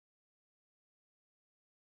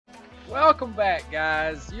Welcome back,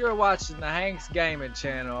 guys. You're watching the Hank's Gaming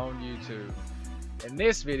channel on YouTube. In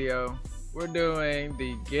this video, we're doing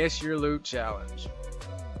the Guess Your Loot Challenge.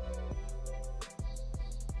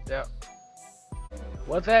 Yep.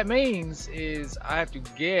 What that means is I have to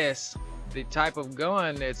guess the type of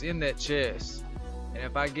gun that's in that chest. And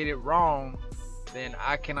if I get it wrong, then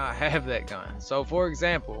I cannot have that gun. So for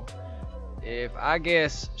example, if I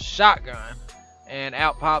guess shotgun and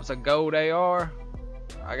out pops a gold AR,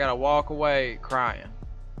 I gotta walk away crying.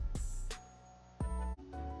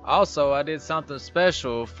 Also, I did something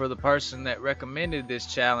special for the person that recommended this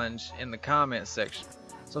challenge in the comments section.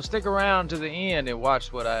 So stick around to the end and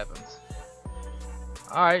watch what happens.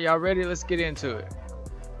 Alright, y'all ready? Let's get into it.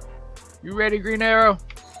 You ready, Green Arrow?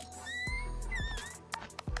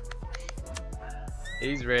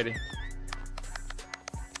 He's ready.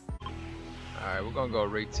 Alright, we're gonna go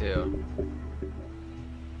retail.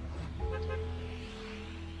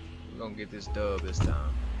 We're gonna get this dub this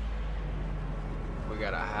time. We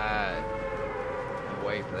gotta hide and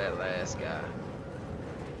wait for that last guy.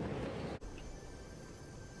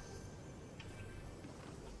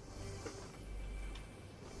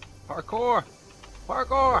 Parkour!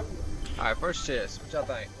 Parkour! Alright, first chest. What y'all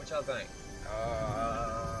think? What y'all think?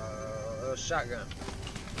 Shotgun.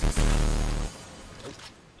 Nope.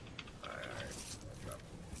 Alright.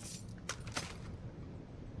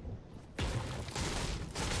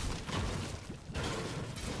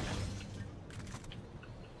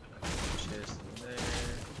 Chest in there.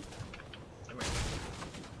 Come here.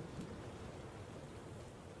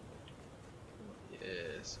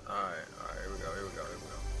 Yes. Alright, here we go, here we go, here we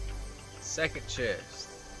go. Second chest.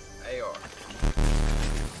 AR.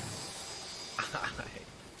 Come on, man.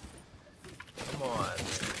 Come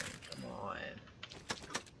on.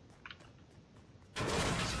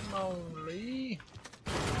 Come on, Lee.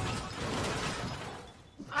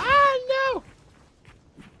 Ah, no!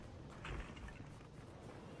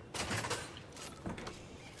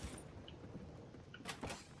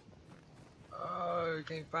 Oh, you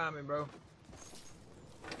can't find me, bro.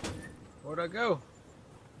 Where'd I go?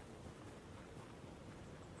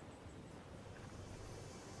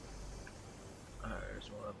 Alright, there's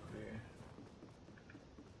one up here.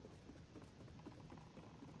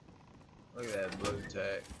 Look at that blue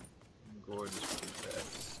tack. Gorgeous blue tack.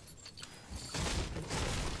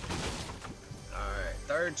 Alright,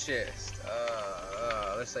 third chest.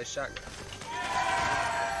 Let's say shotgun.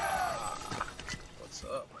 What's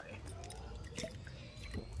up, man?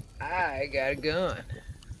 I got a gun.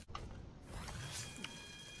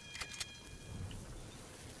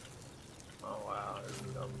 Oh wow, there's a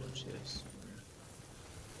double chest.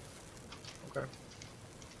 Okay.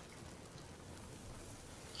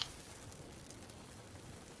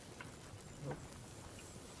 Nope.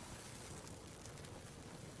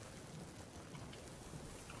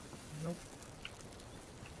 Nope.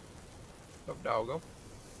 Up, doggo.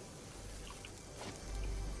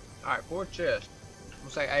 Alright, fourth chest. I'm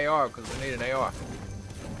gonna say AR because we need an AR.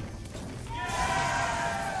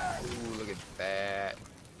 Ooh, look at that.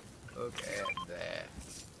 Look at that.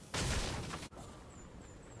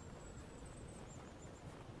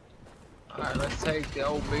 Alright, let's take the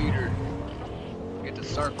old beater. Get the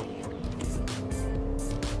circle.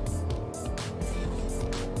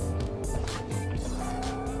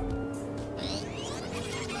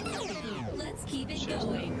 Let's keep it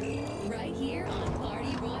going. Right here on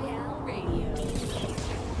Party Royale Radio.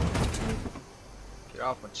 Get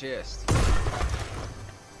off my chest.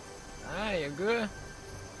 Alright, you good?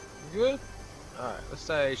 You good? Alright, let's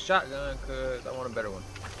say shotgun because I want a better one.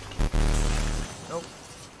 Nope.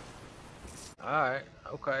 Alright,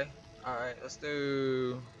 okay. Alright, let's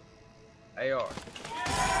do AR. Oh,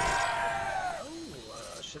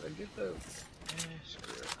 should I get the...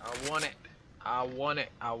 screw it. I want it. I want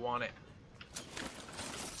it. I want it.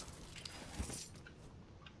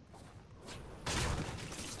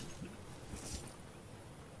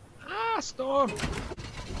 Ah, Storm!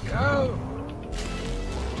 Go!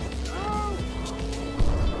 Go!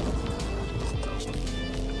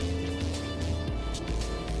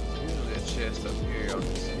 Usually a chest up here. I'll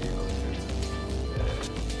just see it.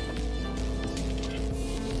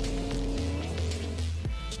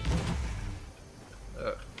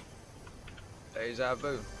 Yeah. Deja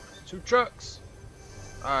vu. 2 trucks.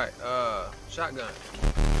 Alright, shotgun.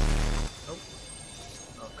 Nope.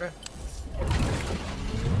 Okay.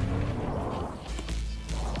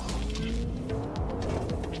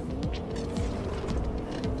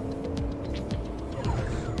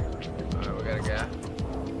 Alright, we got a guy.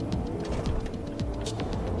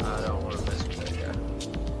 I don't want to mess with that guy.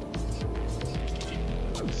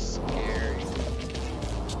 Looks scary.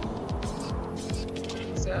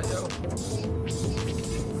 out, yo.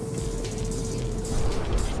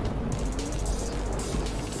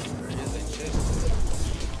 There is a chest.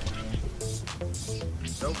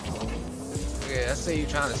 Nope. Okay, I see you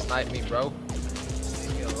trying to snipe me, bro.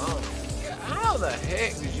 Leave me alone. Yeah, how the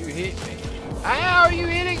heck did you hit me? How are you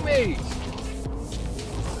hitting me?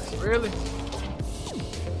 Really?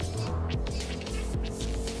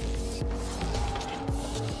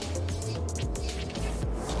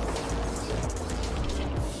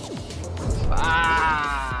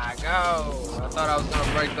 Ah, go! I thought I was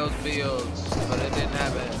gonna break those builds, but it didn't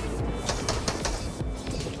happen.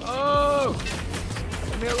 Oh!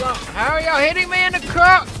 Leave me alone. How are y'all hitting me in the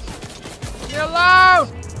crook? Leave me alone!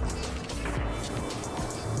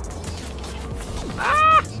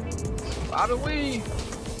 Ah! Bobby weave.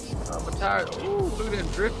 I'm tired. Ooh, look at them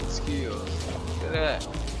drifting skills. Look at that.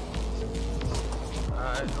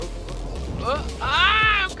 Alright.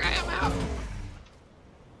 Ah! Okay, I'm out.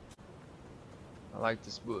 I like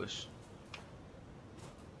this bush.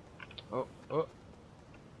 Oh, oh.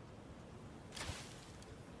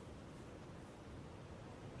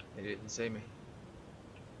 He didn't see me.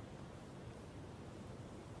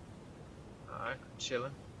 Alright, I'm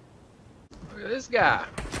chilling. Look at this guy.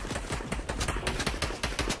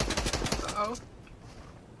 Uh-oh.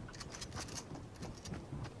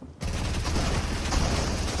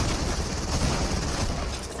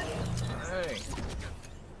 Dang.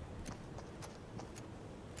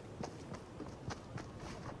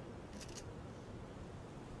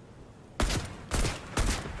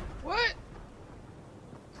 What?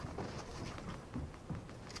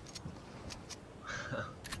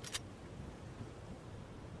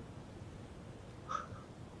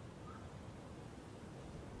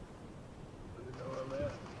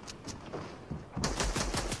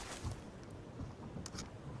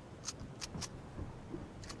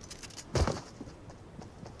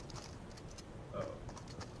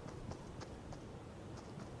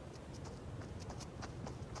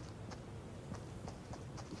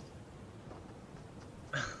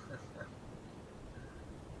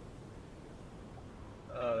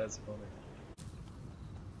 Oh, that's funny.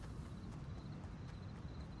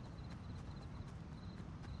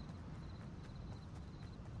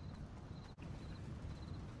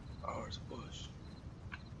 Oh, there's a bush.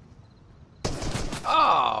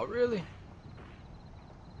 Oh, really?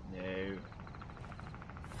 No.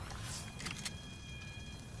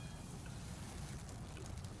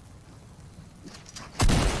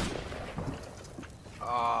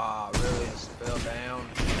 Oh, really? It fell down.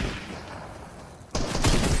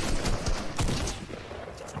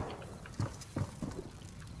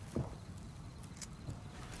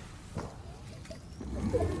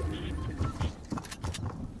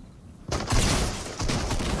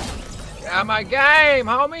 Get out of my game,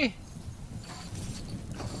 homie!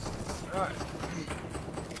 Alright.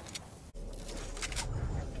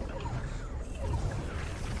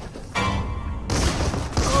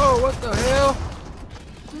 Oh, what the hell?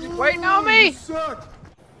 You waiting on me? You suck.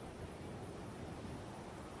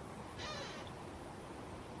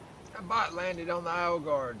 That bot landed on the Isle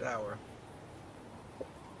Guard tower.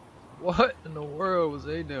 What in the world was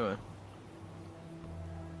they doing?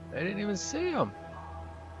 They didn't even see him.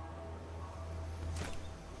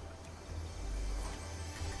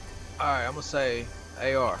 Alright, I'm gonna say AR.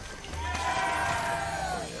 Oh, yeah.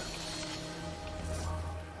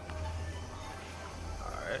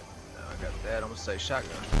 Alright, now I got that. I'm gonna say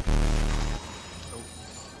shotgun. Nope.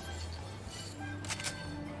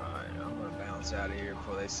 Alright, I'm gonna bounce out of here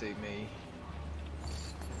before they see me.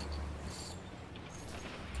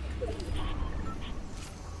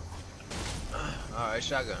 Alright,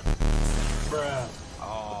 shotgun. Bruh.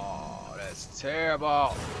 Oh, that's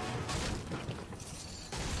terrible.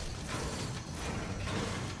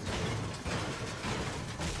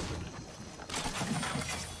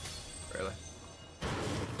 Really?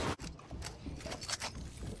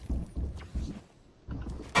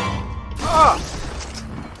 Ah!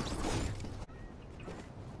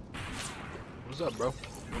 What's up, bro?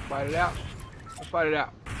 We'll fight it out. We'll fight it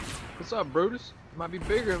out. What's up, Brutus? You might be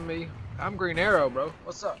bigger than me. I'm Green Arrow, bro.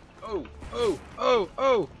 What's up? Oh, oh, oh,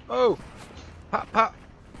 oh, oh. Pop, pop.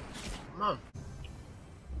 Come on.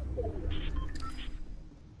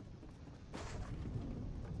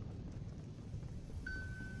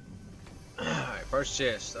 Alright, first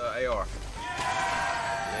chest, AR.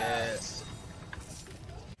 Yes.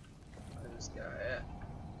 Where's this guy at?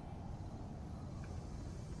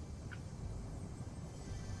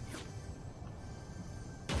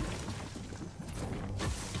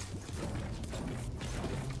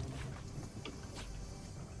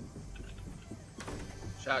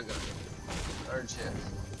 Shotgun. Third chest.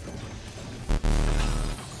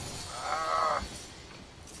 Ah.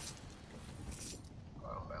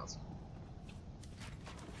 Oh, I'm bouncing.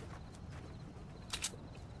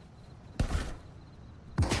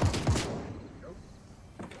 Nope.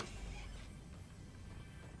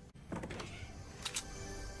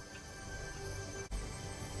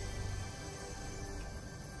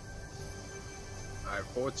 Alright,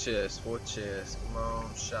 fourth chest, fourth chest. Come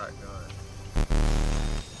on, shotgun.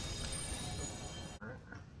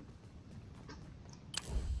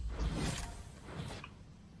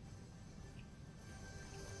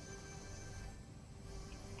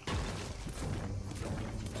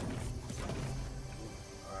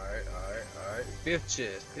 Alright. Fifth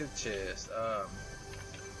chest, fifth chest. I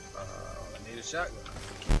need a shotgun.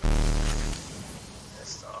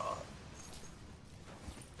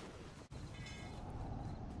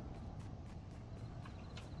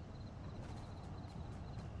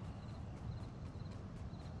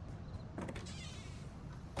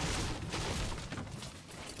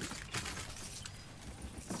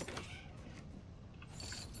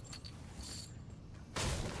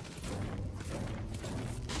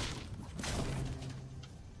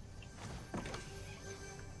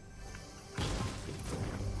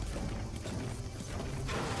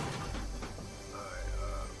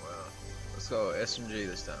 Let's go SMG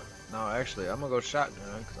this time. No, actually, I'm gonna go shotgun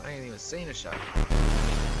because I ain't even seen a shotgun.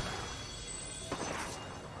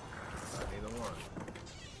 Neither one.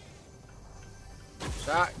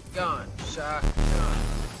 Shotgun, shotgun.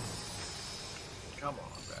 Come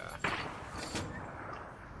on, guy.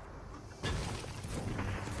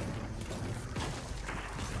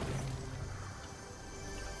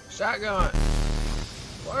 Shotgun.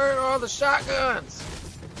 Where are all the shotguns?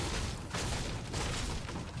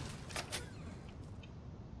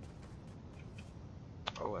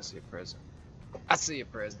 Oh, I see a present. I see a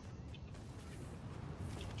present.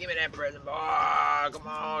 Give me that present, boy. Come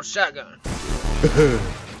on, shotgun.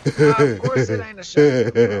 Of course it ain't a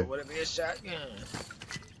shotgun, bro. Would it be a shotgun?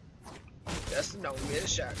 Justin don't get a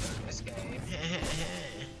shotgun in this game.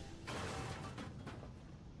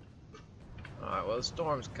 Alright, well the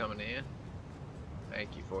storm's coming in.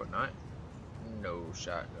 Thank you, Fortnite. No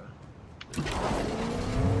shotgun.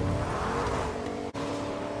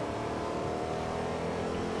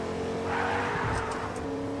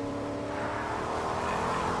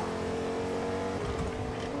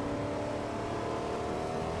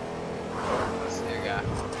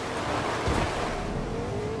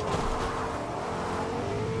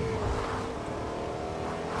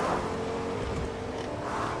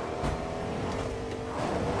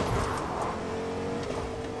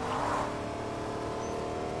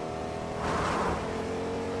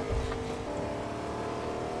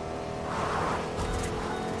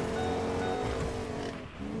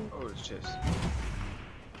 Chest.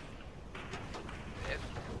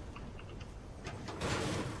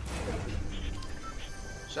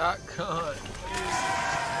 Shotgun.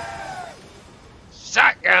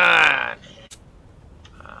 Shotgun.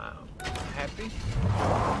 I'm happy.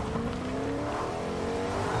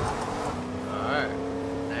 Alright.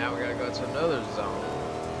 Now we gotta go to another zone.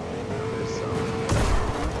 This zone.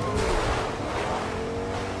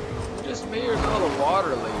 Just me or is all the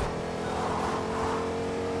water leaving?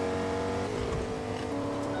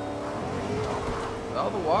 All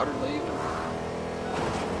the water leaving?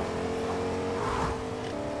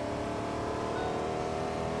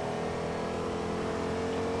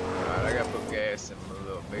 Alright, I gotta put gas in my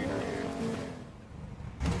little meter here.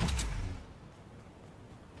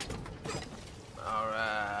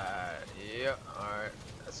 Alright, yep, alright.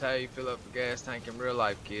 That's how you fill up a gas tank in real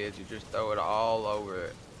life, kids. You just throw it all over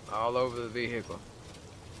it. All over the vehicle.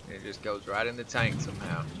 And it just goes right in the tank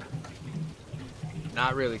somehow.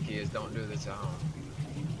 Not really, kids. Don't do this at home.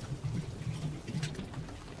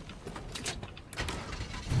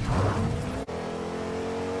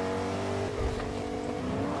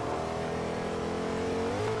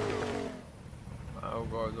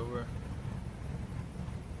 Guards over.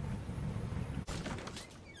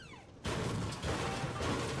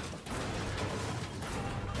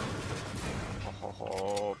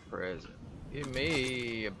 Oh, present. Give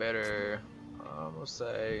me a better, I'm gonna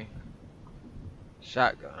say,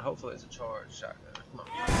 shotgun. Hopefully it's a charged shotgun. Come on.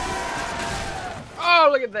 Oh,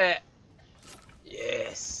 look at that.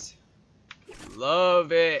 Yes.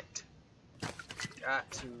 Love it.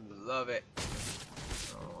 Got to love it.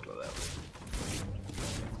 Oh, I'll go that way.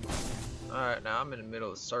 Alright, now I'm in the middle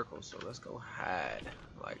of the circle, so let's go hide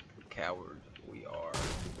like the coward we are.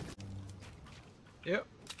 Yep.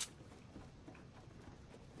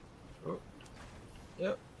 Oh.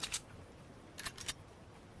 Yep.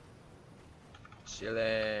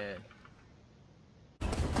 Chillin'.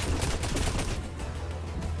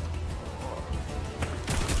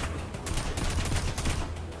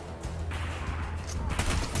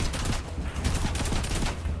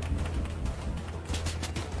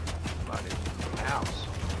 Somebody's in the house.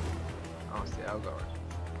 I don't see outgoers.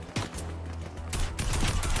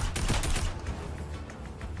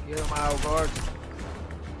 Get him out, guards.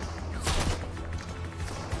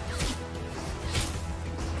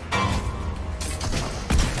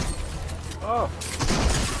 Oh.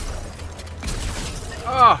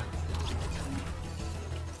 Oh.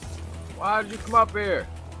 Why did you come up here?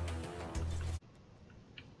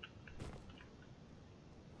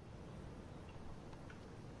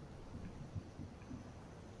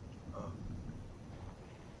 Oh.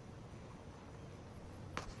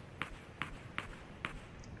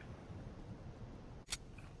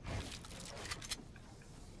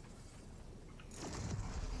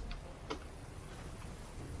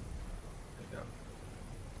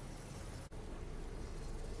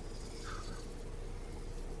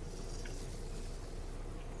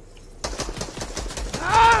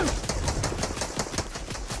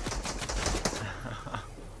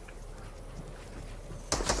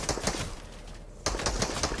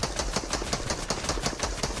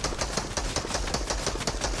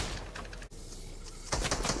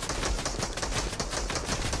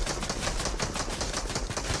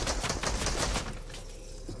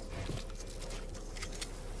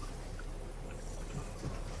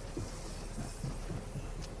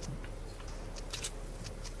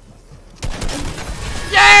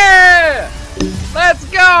 Yeah! Let's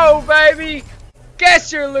go, baby!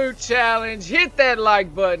 Guess your loot challenge. Hit that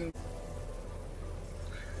like button.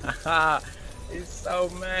 He's so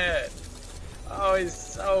mad. Oh, he's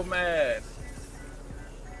so mad.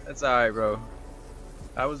 That's alright, bro.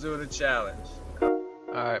 I was doing a challenge.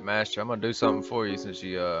 Alright, Master, I'm gonna do something for you since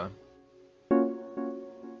you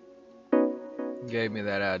gave me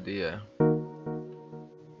that idea.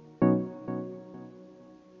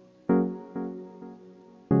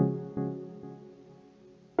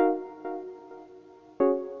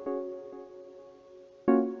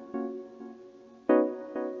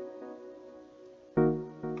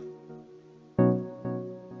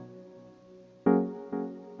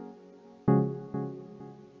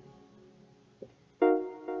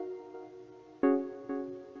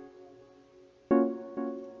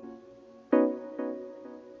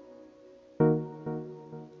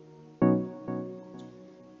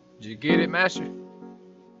 Did you get it, Master?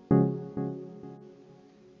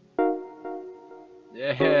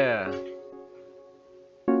 Yeah.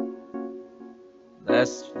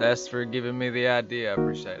 That's for giving me the idea. I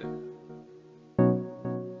appreciate it.